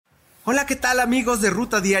Hola, ¿qué tal amigos de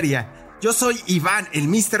Ruta Diaria? Yo soy Iván, el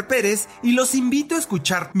Mr. Pérez, y los invito a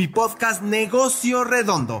escuchar mi podcast Negocio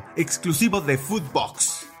Redondo, exclusivo de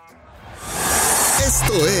Footbox.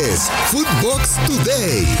 Esto es Footbox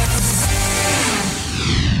Today.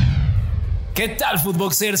 ¿Qué tal,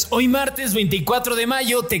 Footboxers? Hoy martes 24 de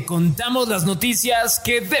mayo te contamos las noticias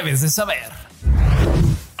que debes de saber.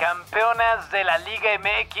 Campeonas de la Liga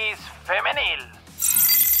MX femenil.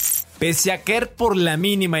 Pese a caer por la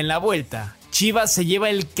mínima en la vuelta, Chivas se lleva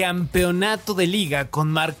el campeonato de liga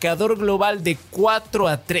con marcador global de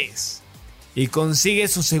 4-3 y consigue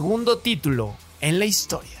su segundo título en la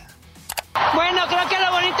historia. Bueno, creo que lo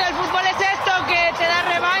bonito del fútbol es esto, que te da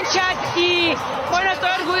revanchas y bueno, estoy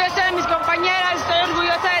orgullosa de mis compañeras, estoy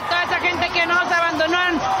orgullosa de toda esa gente que no nos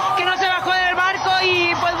abandonó, que no se bajó del barco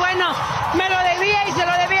y pues bueno, me lo debía y se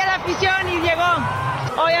lo debía a la afición y llegó.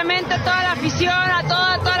 Obviamente toda la afición, a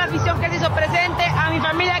toda la afición que se hizo presente, a mi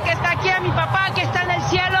familia que está aquí, a mi papá que está en el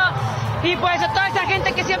cielo y pues a toda esa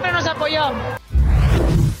gente que siempre nos apoyó.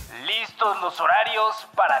 Listos los horarios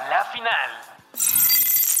para la final.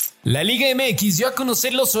 La Liga MX dio a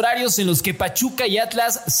conocer los horarios en los que Pachuca y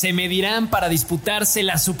Atlas se medirán para disputarse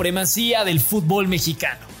la supremacía del fútbol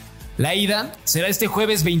mexicano. La ida será este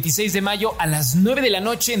jueves 26 de mayo a las 9 de la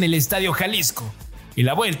noche en el Estadio Jalisco. Y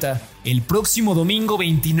la vuelta el próximo domingo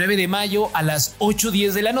 29 de mayo a las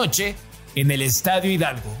 8:10 de la noche en el Estadio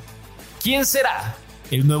Hidalgo. ¿Quién será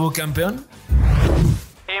el nuevo campeón?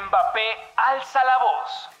 Mbappé alza la voz.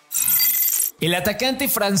 El atacante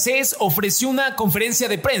francés ofreció una conferencia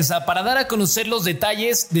de prensa para dar a conocer los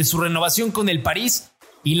detalles de su renovación con el París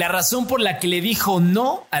y la razón por la que le dijo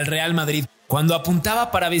no al Real Madrid cuando apuntaba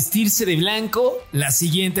para vestirse de blanco la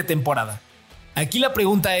siguiente temporada. Aquí la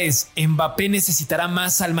pregunta es, ¿Mbappé necesitará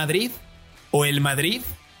más al Madrid? ¿O el Madrid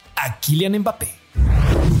a Kylian Mbappé?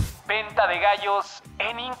 Venta de gallos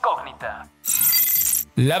en incógnita.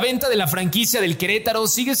 La venta de la franquicia del Querétaro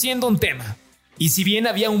sigue siendo un tema. Y si bien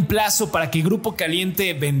había un plazo para que Grupo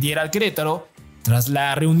Caliente vendiera al Querétaro, tras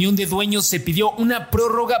la reunión de dueños se pidió una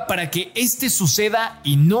prórroga para que este suceda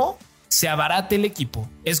y no se abarate el equipo.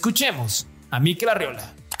 Escuchemos a Mikel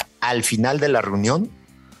Arriola. Al final de la reunión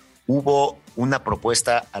hubo una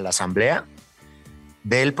propuesta a la asamblea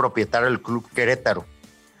del propietario del Club Querétaro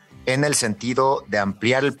en el sentido de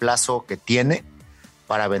ampliar el plazo que tiene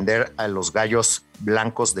para vender a los gallos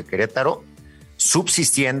blancos de Querétaro,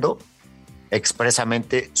 subsistiendo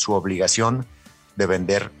expresamente su obligación de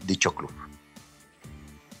vender dicho club.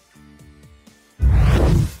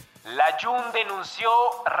 La Jun denunció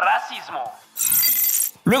racismo.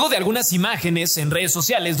 Luego de algunas imágenes en redes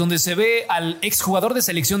sociales donde se ve al exjugador de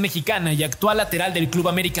selección mexicana y actual lateral del Club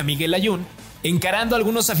América Miguel Layún encarando a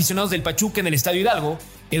algunos aficionados del Pachuca en el Estadio Hidalgo,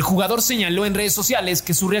 el jugador señaló en redes sociales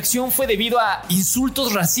que su reacción fue debido a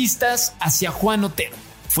insultos racistas hacia Juan Otero.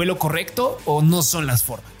 ¿Fue lo correcto o no son las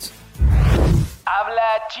formas? Habla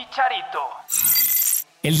Chicharito.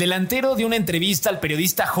 El delantero dio una entrevista al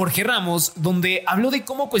periodista Jorge Ramos donde habló de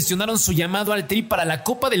cómo cuestionaron su llamado al Tri para la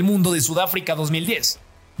Copa del Mundo de Sudáfrica 2010,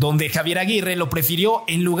 donde Javier Aguirre lo prefirió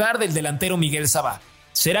en lugar del delantero Miguel Sabá.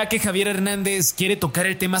 ¿Será que Javier Hernández quiere tocar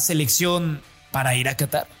el tema selección para ir a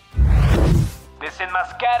Qatar?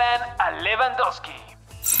 Desenmascaran a Lewandowski.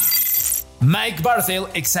 Mike Barthel,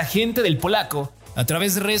 exagente del polaco, a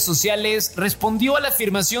través de redes sociales respondió a la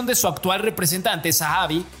afirmación de su actual representante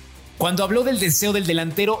Zahavi cuando habló del deseo del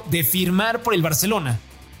delantero de firmar por el Barcelona,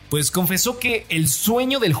 pues confesó que el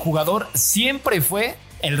sueño del jugador siempre fue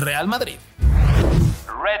el Real Madrid.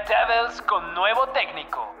 Red Devils con nuevo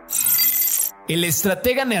técnico. El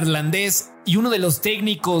estratega neerlandés y uno de los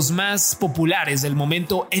técnicos más populares del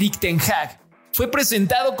momento, Erik ten Hag, fue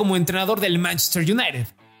presentado como entrenador del Manchester United,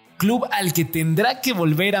 club al que tendrá que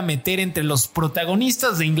volver a meter entre los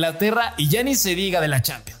protagonistas de Inglaterra y ya ni se diga de la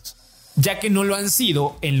Champions, ya que no lo han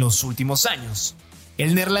sido en los últimos años.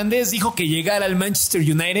 El neerlandés dijo que llegar al Manchester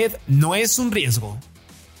United no es un riesgo.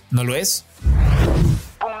 ¿No lo es?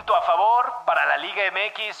 Punto a favor para la Liga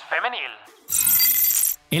MX femenil.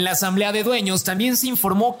 En la asamblea de dueños también se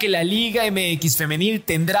informó que la Liga MX femenil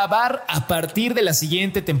tendrá VAR a partir de la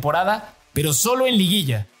siguiente temporada, pero solo en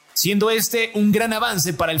liguilla, siendo este un gran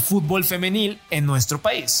avance para el fútbol femenil en nuestro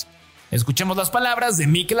país. Escuchemos las palabras de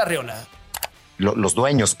Mikel Arriola. Los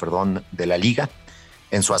dueños, de la liga,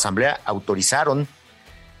 en su asamblea autorizaron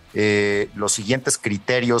los siguientes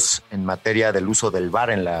criterios en materia del uso del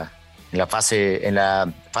VAR en la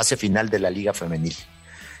fase final de la liga femenil.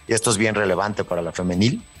 Y esto es bien relevante para la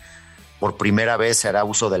femenil. Por primera vez se hará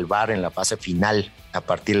uso del VAR en la fase final a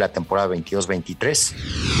partir de la temporada 22-23.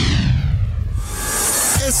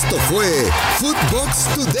 Esto fue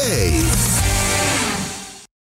Footbox Today.